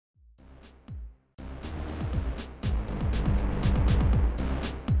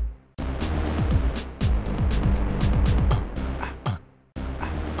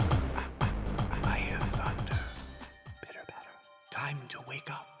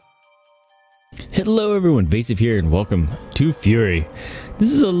Hello everyone, Vaesive here and welcome to Furi.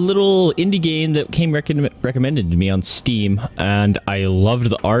 This is a little indie game that came recommended to me on Steam and I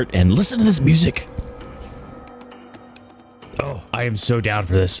loved the art and listen to this music. Oh, I am so down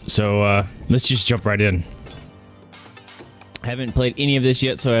for this. So let's just jump right in. I haven't played any of this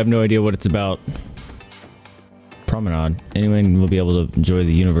yet, so I have no idea what it's about. Promenade. Anyone will be able to enjoy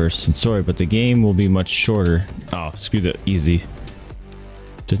the universe and story, but the game will be much shorter. Oh, screw the easy.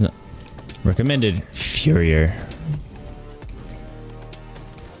 Does not recommended Furier.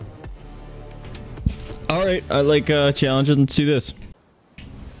 All right, I like challenge and see this.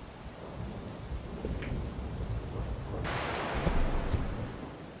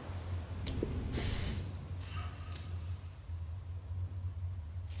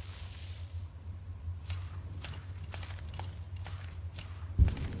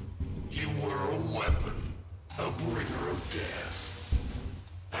 You were a weapon, a bringer of death,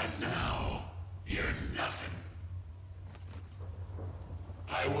 and now you're nothing.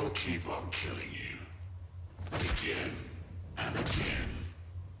 I will keep on killing you, again and again.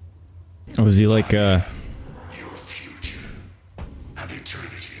 Oh, is he like Your future, an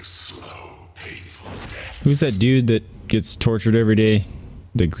eternity of slow, painful death. who's that dude that gets tortured every day?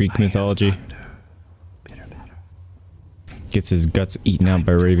 The Greek mythology. Gets his guts eaten out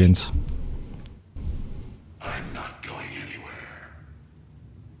by ravens. I'm not going anywhere.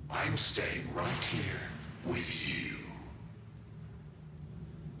 I'm staying right here with you.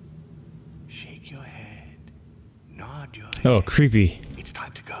 Shake your head. Nod your head. Oh, creepy. It's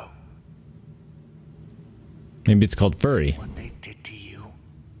time to go. Maybe it's called Furry. What they did to you.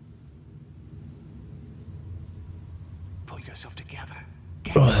 Pull yourself together.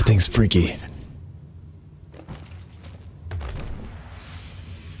 Get Oh, that thing's freaky. Listen.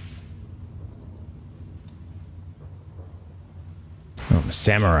 Oh, I'm a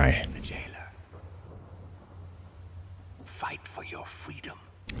samurai. The jailer. Fight for your freedom.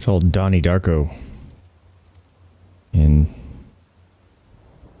 It's all Donnie Darko and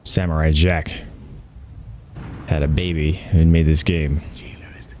Samurai Jack had a baby and made this game. The jailer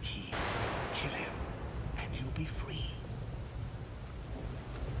is the key. Kill him, and you'll be free.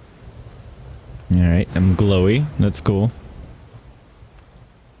 All right, I'm glowy. That's cool.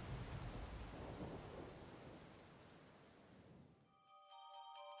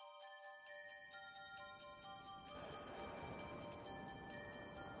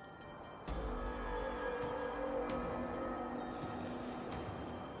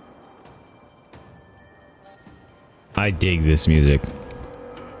 I dig this music.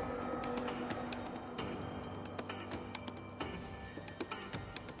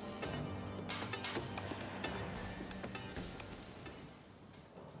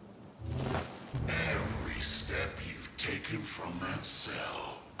 Every step you've taken from that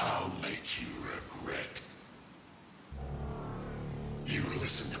cell, I'll make you regret. You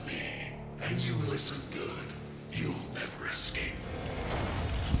listen to me, and you listen good. You'll never escape.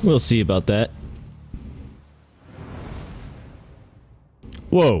 We'll see about that.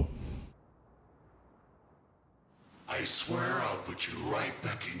 Whoa. I swear I'll put you right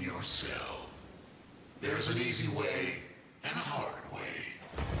back in your cell. There's an easy way and a hard way.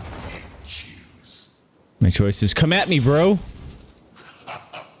 You choose. My choices. Come at me, bro.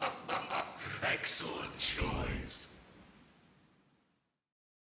 Excellent choice.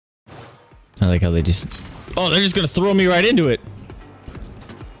 I like how they just... Oh, they're just gonna throw me right into it.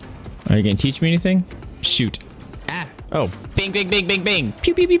 Are you gonna teach me anything? Shoot. Ah. Oh. Bang, bang, bang, bang, bang.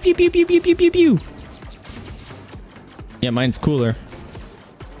 Pew, pew, pew, pew, pew, pew, pew, pew, pew, pew. Yeah, mine's cooler.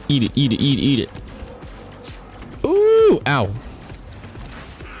 Eat it, eat it, eat it, eat it. Ooh! Ow.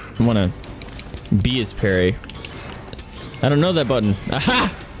 I wanna be his parry. I don't know that button.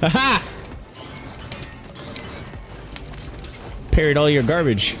 Aha! Aha! Parried all your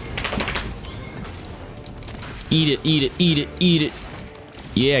garbage. Eat it, eat it, eat it, eat it.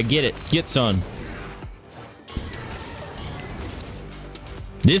 Yeah, get it. Get some.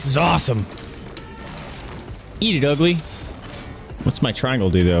 This is awesome. Eat it, ugly. What's my triangle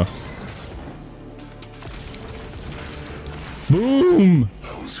do, though? Boom!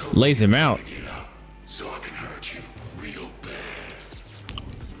 Lays him out. So I can hurt you real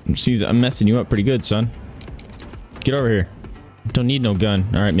bad. See, I'm messing you up pretty good, son. Get over here. Don't need no gun.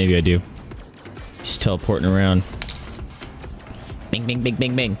 All right, maybe I do. Just teleporting around. Bing, bing, bing,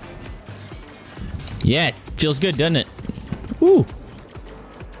 bing, bing. Yeah, it feels good, doesn't it? Woo!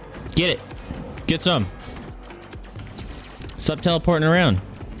 Get it. Get some. Stop teleporting around.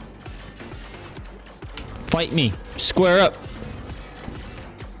 Fight me. Square up.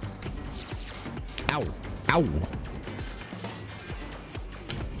 Ow. Ow.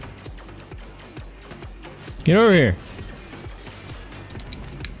 Get over here.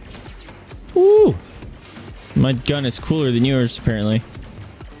 Woo! My gun is cooler than yours, apparently.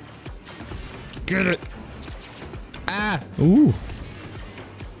 Get it! Ah! Ooh!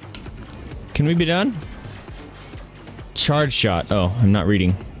 Can we be done? Charge shot. Oh, I'm not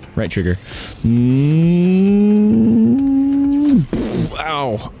reading. Right trigger.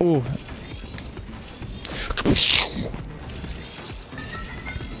 Ow! Ooh!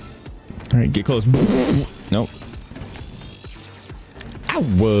 Alright, get close. Nope.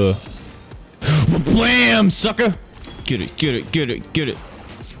 Ow! Blam, sucker! Get it, get it, get it, get it.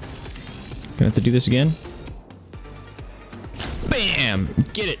 Gonna have to do this again. Bam!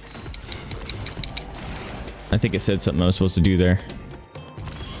 Get it! I think it said something I was supposed to do there.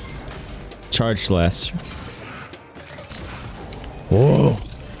 Charge less. Whoa!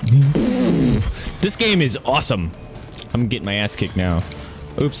 This game is awesome. I'm getting my ass kicked now.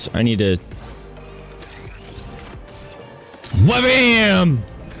 Oops, I need to... Wha-bam!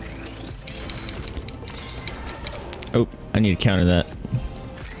 Oh, I need to counter that.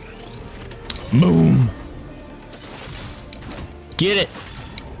 Boom! Get it!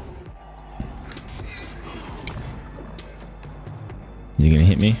 Is he gonna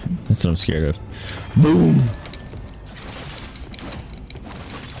hit me? That's what I'm scared of. Boom!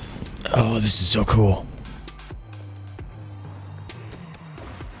 Oh, this is so cool.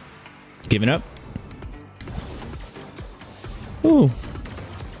 Giving up? Ooh.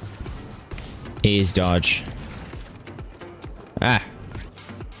 A is dodge. Ah.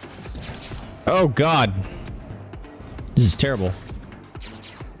 Oh god. This is terrible.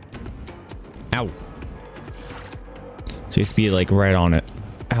 Ow. So you have to be like right on it.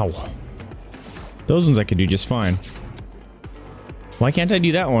 Ow. Those ones I could do just fine. Why can't I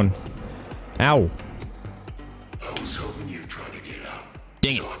do that one? Ow. I was hoping you'd try to get out.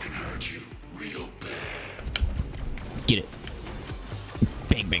 Dang it. So I can hurt you real bad. Get it.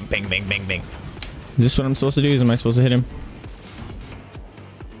 Bang, bang, bang, bang, bang, bang. Is this what I'm supposed to do? Am I supposed to hit him?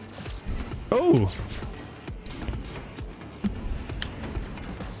 Oh!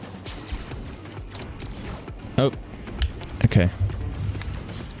 Oh. Okay.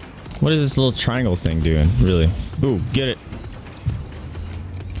 What is this little triangle thing doing, really? Ooh, get it.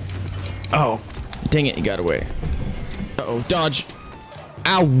 Oh. Dang it, he got away. Uh-oh, dodge.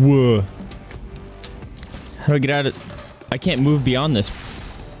 Ow! How do I get out of... I can't move beyond this.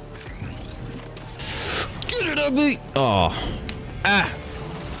 Get it, ugly! Oh. Ah!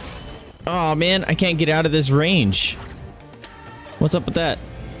 Oh, man, I can't get out of this range. What's up with that?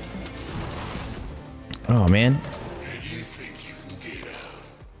 Oh, man. You think you can get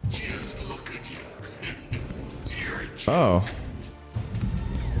out? Just look at you. You're a jerk. Oh.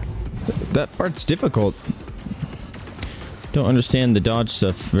 That part's difficult. Don't understand the dodge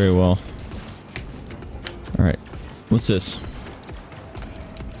stuff very well. Alright. What's this?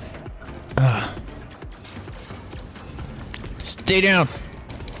 Ah. Stay down!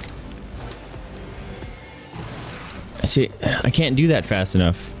 See, I can't do that fast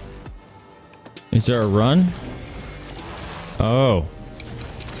enough. Is there a run? Oh.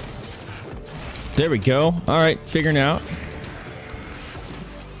 There we go. Alright, figuring it out.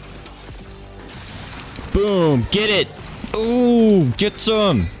 Boom! Get it! Ooh! Get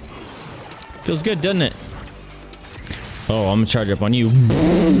some! Feels good, doesn't it? Oh, I'm gonna charge up on you.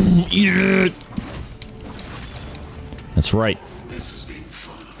 Eat it! That's right. This has been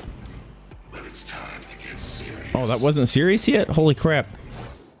fun, but it's time to get serious. Oh, that wasn't serious yet? Holy crap.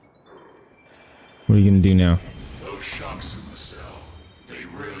 What are you gonna do now? Those shocks in the cell, they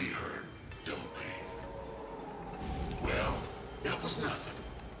really hurt, don't they? Well, that was nothing.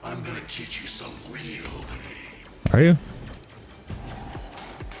 I'm gonna teach you some real pain. Are you?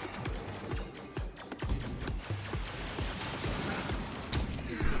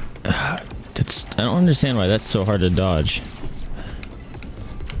 I don't understand why that's so hard to dodge.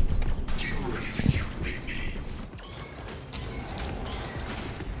 Do you really think you can beat me?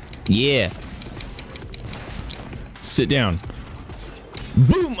 Yeah. Sit down.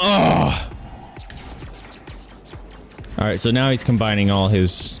 Boom! Oh! Alright, so now he's combining all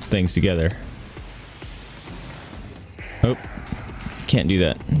his things together. Oh. Can't do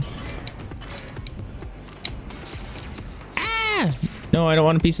that. Ah! No, I don't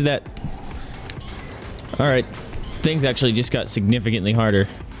want a piece of that. Alright. Things actually just got significantly harder.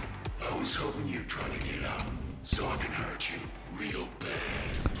 I was hoping you'd try to get out, so I can hurt you real bad.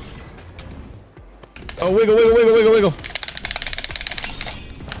 Oh, wiggle, wiggle, wiggle, wiggle, wiggle.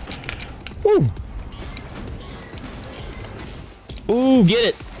 Woo! Ooh, get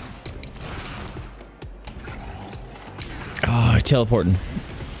it! Oh, teleporting.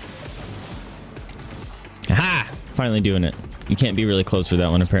 finally doing it. You can't be really close for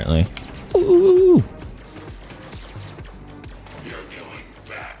that one, apparently. Ooh. You're going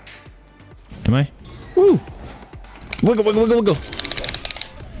back. Am I? Woo! Wiggle, wiggle, wiggle, wiggle.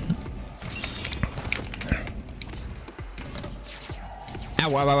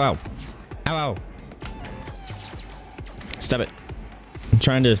 Ow, ow, ow, ow. Ow, ow. Stop it. I'm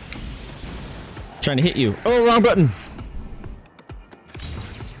trying to hit you. Oh, wrong button.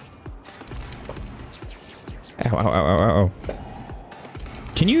 Ow, ow, ow, ow, ow.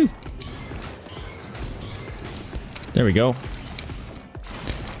 Can you? There we go.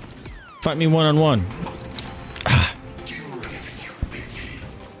 Fight me one-on-one. Ah.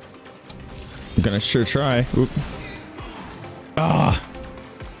 I'm gonna sure try. Oop. Ah.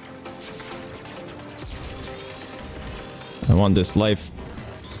 I want this life.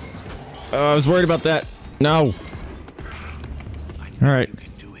 I was worried about that. No. All right. You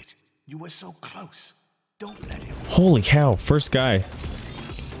can do it. You were so close. Don't let him. Holy cow! First guy.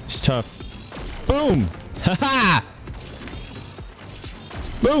 It's tough. Boom! Ha ha!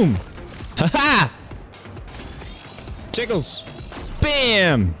 Boom! Ha ha! Jiggles!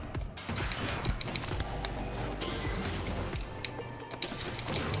 Bam!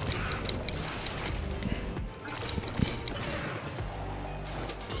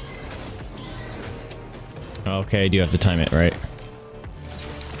 Okay, I do have to time it, right?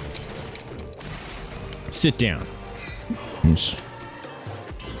 Sit down. I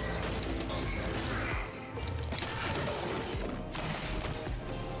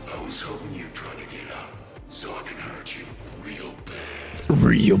was hoping you'd try to get up, so I can hurt you real bad.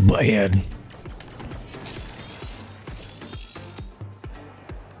 Real bad.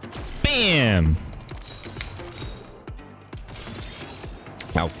 Bam!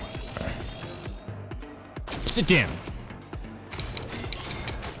 Ow. Sit down.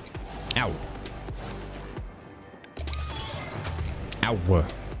 Ow. Ow.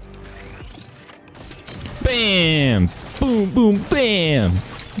 Bam! Boom, boom, bam!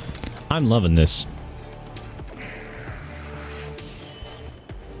 I'm loving this.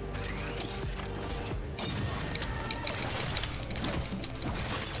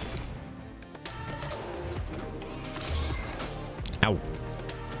 Ow.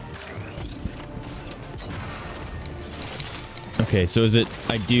 Okay, so is it...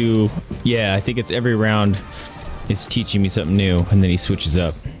 I do... Yeah, I think it's every round it's teaching me something new, and then he switches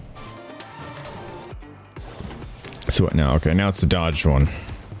up. So what now? Okay, now it's the dodge one.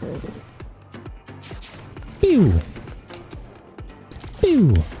 Pew!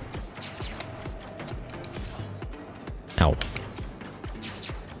 Pew! Ow.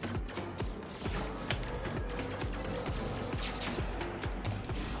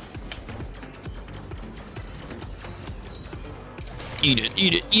 Eat it,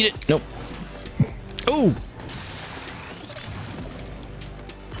 eat it, eat it! Nope. Oh!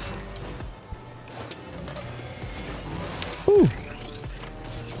 Ooh.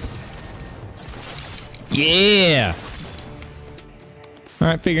 Yeah!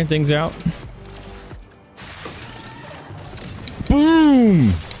 Alright, figuring things out.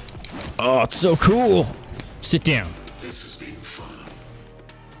 Boom! Oh, it's so cool! Sit down. This has been fun,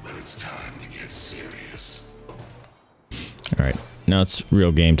 but it's time to get serious. Alright, now it's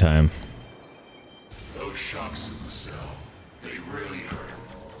real game time. Those shocks in the cell, they really hurt,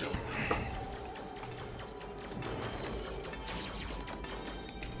 don't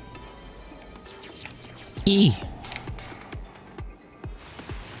they? E.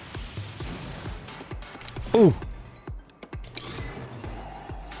 Ooh.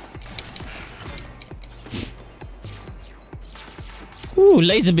 Ooh,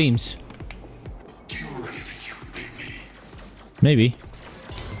 laser beams. Do you really think you can beat me? Maybe.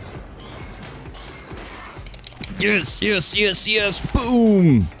 Yes, yes, yes, yes.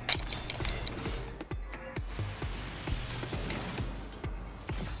 Boom.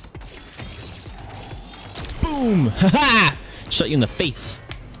 Boom. Ha-ha. Shot you in the face.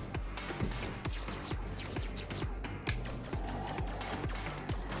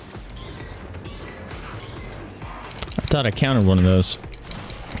 I thought I counted one of those.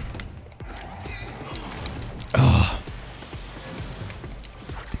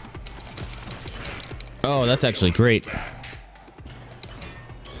 Oh, that's actually great.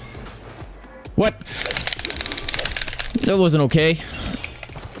 What? That wasn't okay.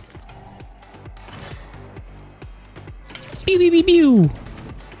 Pew, pew, pew, pew.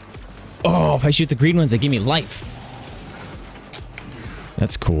 Oh, if I shoot the green ones, they give me life.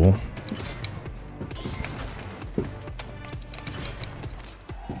 That's cool.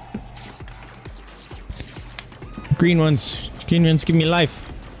 Green ones give me life.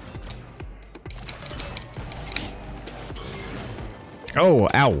 Oh,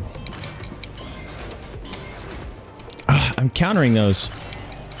 ow. I'm countering those.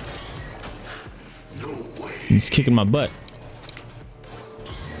 He's kicking my butt.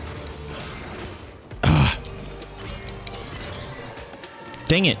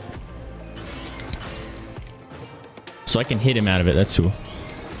 Dang it. So I can hit him out of it. That's cool.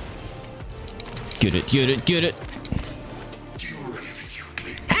 Get it, get it, get it.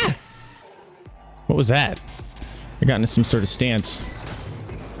 Ah! What was that? I got into some sort of stance.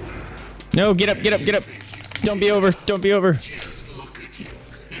 No, get up, get up, get up. Don't be over, don't be over.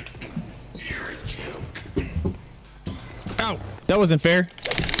 Ow, that wasn't fair.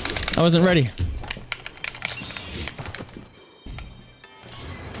 I wasn't ready.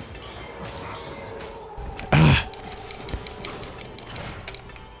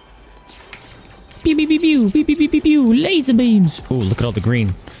 Pew, pew, pew, pew, pew, pew, pew, pew, pew. Laser beams. Oh, look at all the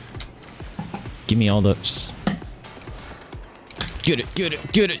green. Give me all the... Get it, get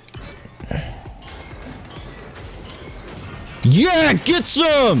it, get it. Yeah, get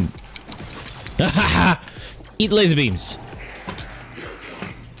some! Eat laser beams.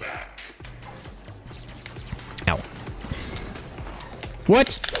 Ow.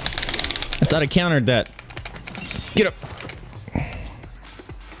 What? I thought I countered that. Get up.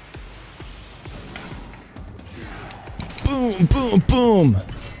 Boom, boom, boom.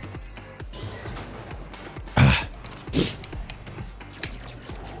 Ah.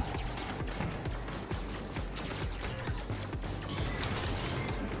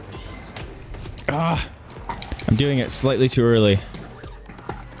 Ah. I'm doing it slightly too early.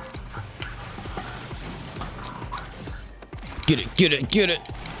 Get it, get it, get it.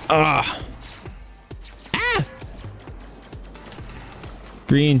 Ah. Ah.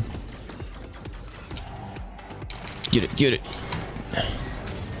 Green. Get it, get it.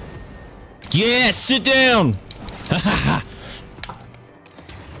 Yeah, sit down.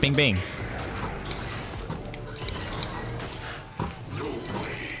 Bing, bing.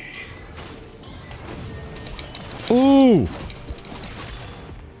 Ooh.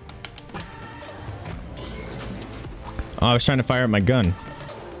 Oh, I was trying to fire at my gun.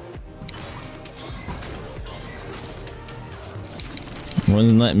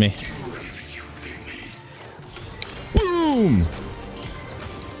 Wasn't letting me. Boom!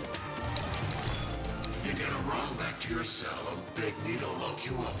 You're gonna run back to your cell and beg me to lock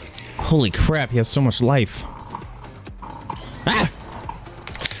you up again. Holy crap, he has so much life. Ah!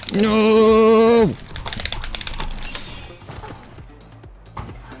 No!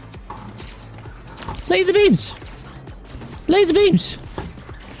 Laser beams! Laser beams!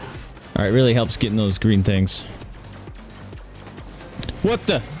 Alright, really helps getting those green things. What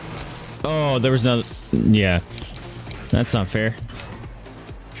the? Oh, there was another... Yeah. That's not fair.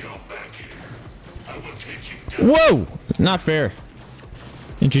 Come back here. I will take you down. Whoa! Not fair.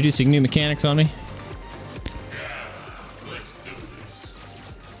 Introducing new mechanics on me. Let's do this.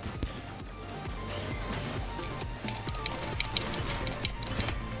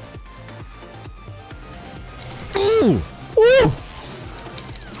 Ooh! Ooh!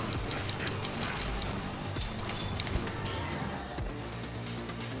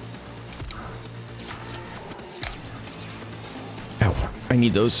 Ow. I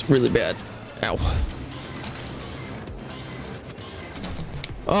need those really bad. Ow.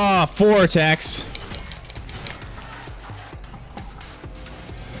 Ah, 4 attacks.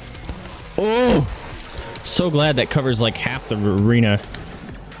 Oh! So glad that covers like half the arena.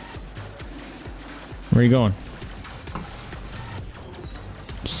 Where are you going?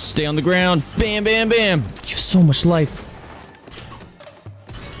 Stay on the ground. Bam, bam, bam. You have so much life.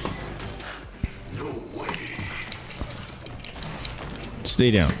 No way.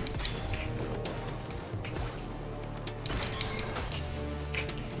 Stay down.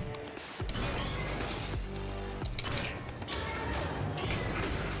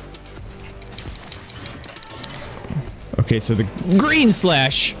 Okay, so the green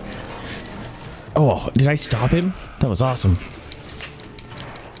slash. Oh, did I stop him? That was awesome.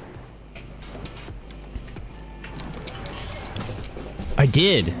 I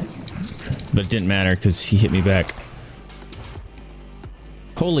did, but it didn't matter because he hit me back.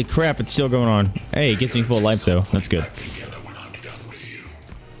 Holy crap, it's still going on. Hey, it gets me full life though. That's good.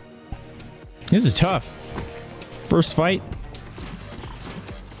 This is tough. First fight.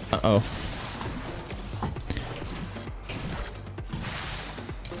 Uh-oh.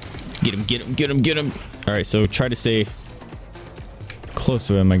 Get him, get him, get him, get him. All right, so try to stay close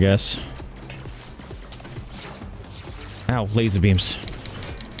to him, I guess. Ow, laser beams.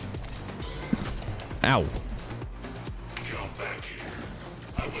 Ow. Come back here.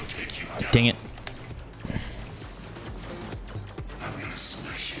 I will take you down. Dang it. I'm gonna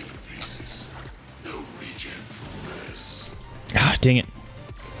dang it.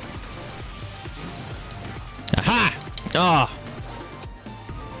 Aha! Ah!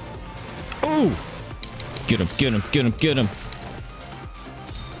 Oh! Get him, get him, get him, get him.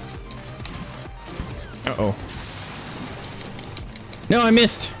 Uh-oh. No, I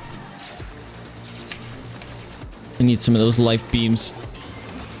missed. I need some of those life beams.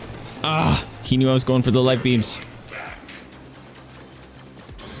 Ah! He knew I was going for the life beams.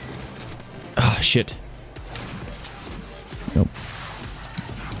 Ah, shit. Nope.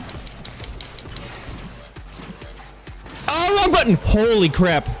 Oh, wrong button! Holy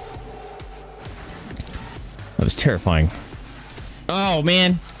crap. That was terrifying. Oh,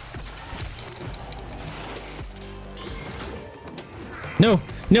 man. No,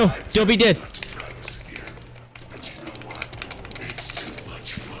 no, don't be dead.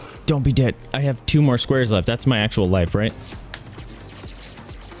 Don't be dead. I have 2 more squares left. That's my actual life, right?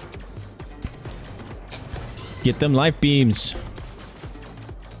 Get them life beams.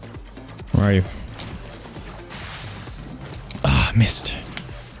 Where are you? Ah, missed.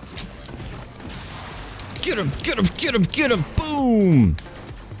 Get him, get him, get him, get him. Boom.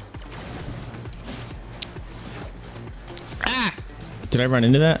 Ah! Did I run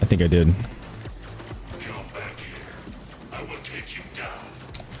into that? I think I did. Come back here. I will take you down.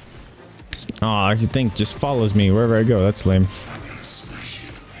 Aw, you think just follows me wherever I go. That's lame. I'm gonna smash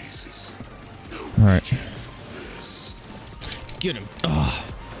you to pieces. Alright. Get him. Ah.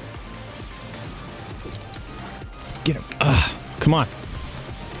 Get him. Ah. Come on.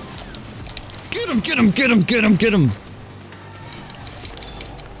 Get him, get him, get him, get him, get him.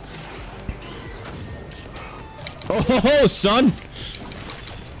 Oh, ho, ho, son.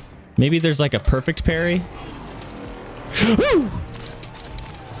 Maybe there's like a perfect parry. Woo!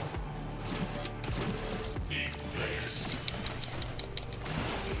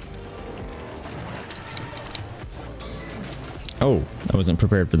 Oh, I wasn't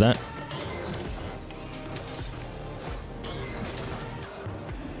prepared for that.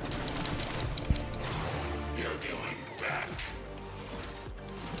 You're going back.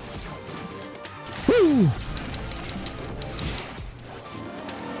 Woo!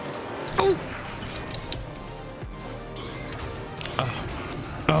 Oh!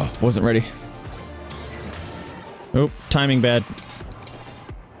 Oh, wasn't ready. Oh, timing bad.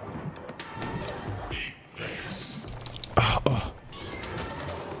 Oh.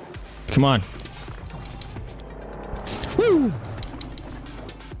 Come on. Woo!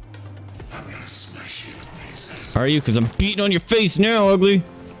 I'm gonna smash you to pieces. Are you? Because I'm beating on your face now, ugly.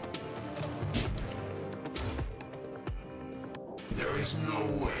 There is no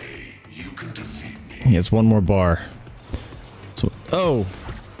way you can defeat me. He has 1 more bar. So, oh.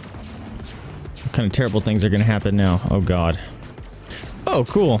 What kind of terrible things are going to happen now? Oh, God. Oh,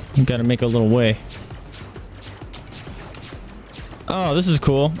 cool. You got to make a little way. Oh, this is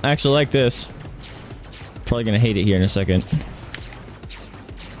cool. I actually like this. Probably going to hate it here in a second.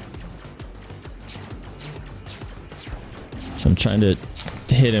 So I'm trying to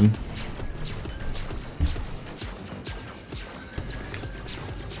hit him.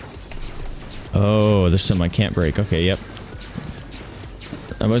 Oh, there's some I can't break. Okay, yep.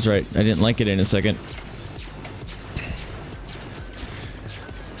 I was right. I didn't like it in a second.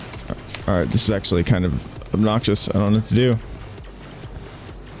 Alright, this is actually kind of obnoxious. I don't know what to do.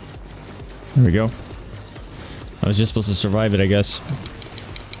 There we go. I was just supposed to survive it, I guess.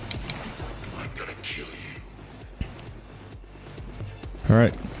 I'm gonna kill you.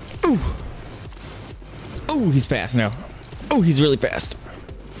 Alright. Ooh! Oh, he's fast now. Oh, he's really fast.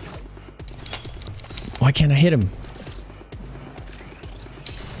 Why can't I hit him?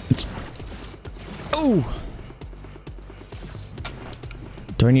 It's... Oh!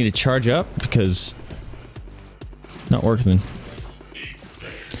 Do I need to charge up? Because... Not working.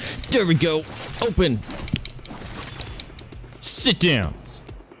 There we go. Open. Sit down.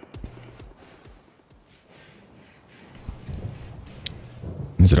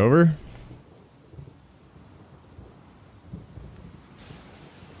 Is it over?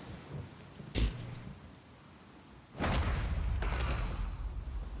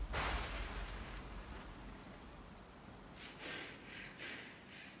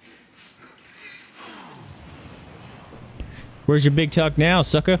 Where's your big talk now,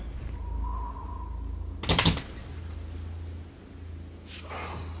 sucker?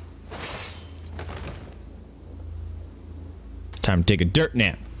 Time to take a dirt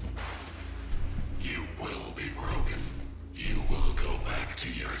nap. You will be broken. You will go back to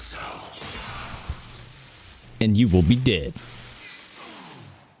yourself. And you will be dead.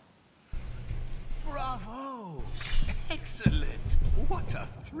 Bravo! Excellent! What a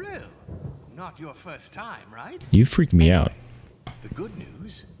thrill! Not your first time, right? You freaked me out. The good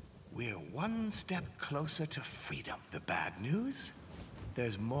news, we're one step closer to freedom. The bad news,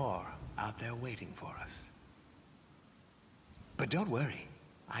 there's more out there waiting for us. But don't worry,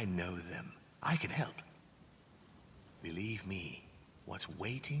 I know them. I can help. Believe me, what's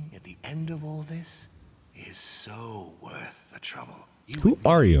waiting at the end of all this is so worth the trouble. Who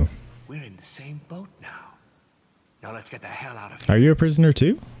are you? We're in the same boat now. Now let's get the hell out of here. Are you a prisoner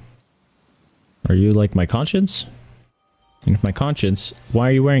too? Are you like my conscience? And if my conscience, why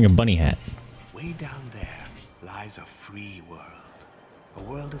are you wearing a bunny hat? Way down there lies a free world. A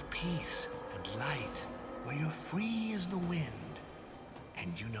world of peace and light, where you're free as the wind.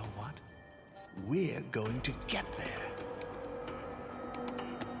 And you know what? We're going to get there.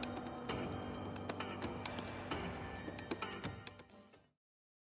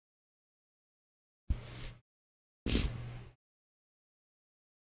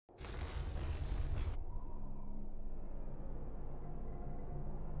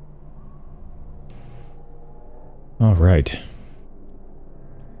 All right.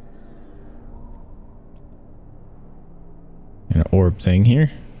 An orb thing here.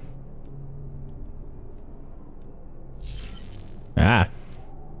 Ah.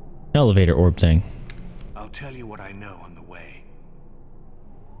 Elevator orb thing. I'll tell you what I know on the way.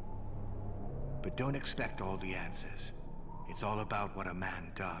 But don't expect all the answers. It's all about what a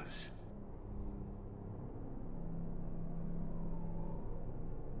man does.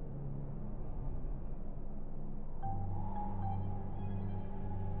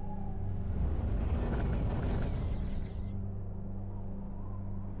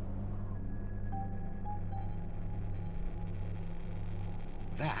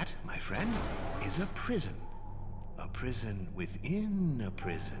 That, my friend, is a prison. A prison within a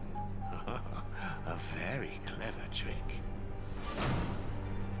prison. A very clever trick.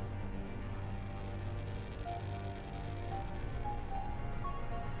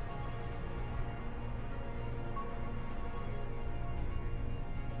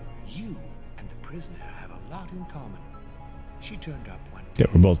 You and the prisoner have a lot in common. She turned up one day.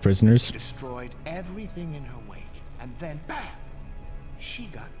 That we're both prisoners. Destroyed everything in her wake, and then bam! She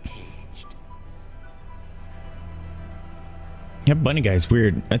got caged. That bunny guy's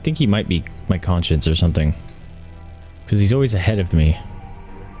weird. I think he might be my conscience or something. Because he's always ahead of me.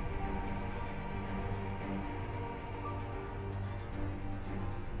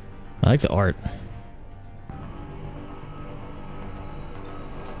 I like the art.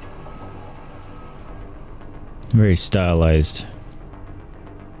 Very stylized.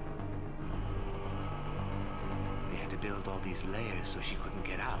 They had to build all these layers so she couldn't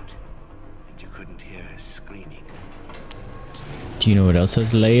get out. And you couldn't hear her screaming. Do you know what else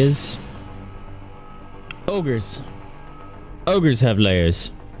has layers? Ogres. Ogres have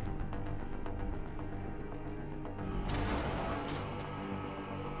layers.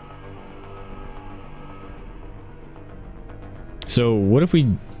 So what if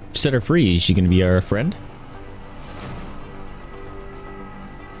we set her free? Is she going to be our friend?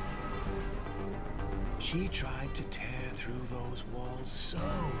 She tried to tear through those walls so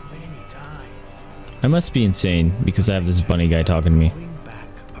many times. I must be insane because I have this bunny guy talking to me. Going back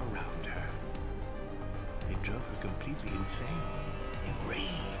around her. It drove her completely insane.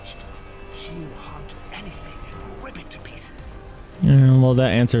 Enraged. She'll hunt anything and rip it to pieces. Well,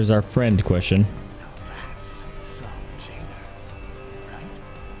 that answers our friend question. Now that's some jailer, right?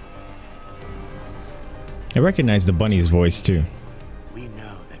 I recognize the bunny's voice too. We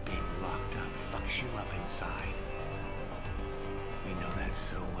know that being locked up fucks you up inside. We know that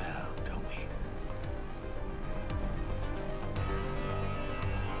so well, don't we?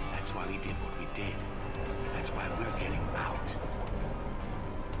 That's why we did what we did. That's why we're getting out.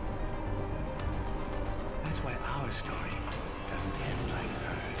 That's why our story doesn't end like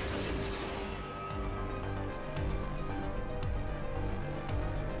hers.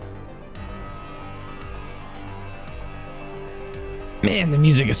 Man, the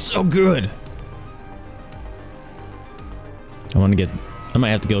music is so good. I might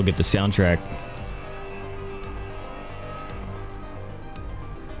have to go get the soundtrack.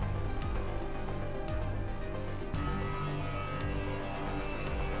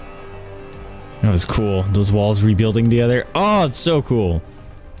 That was cool. Those walls rebuilding together. Oh, it's so cool.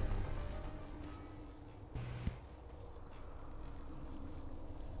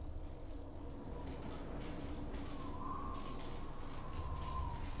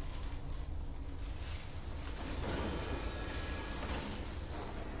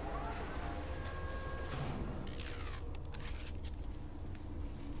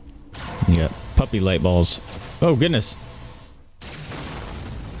 You got puppy light balls. Oh, goodness.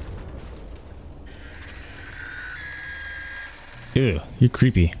 Ew, you're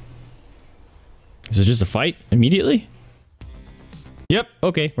creepy. Is it just a fight immediately? Yep,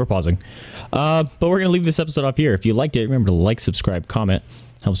 okay, we're pausing. But we're going to leave this episode off here. If you liked it, remember to like, subscribe, comment.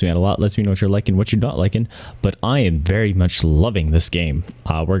 Helps me out a lot, lets me know what you're liking, what you're not liking. But I am very much loving this game.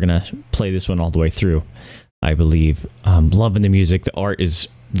 We're going to play this one all the way through, I believe. Loving the music. The art is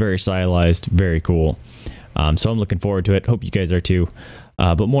very stylized, very cool. So I'm looking forward to it. Hope you guys are too.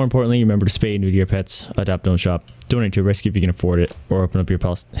 But more importantly, remember to spay and neuter your pets, adopt, don't shop, donate to a rescue if you can afford it, or open up your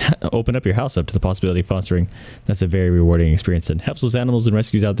house up to the possibility of fostering. That's a very rewarding experience and helps those animals and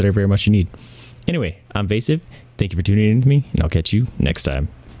rescues out there very much you need. Anyway, I'm Vaesive. Thank you for tuning in to me, and I'll catch you next time.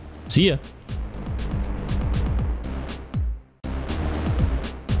 See ya!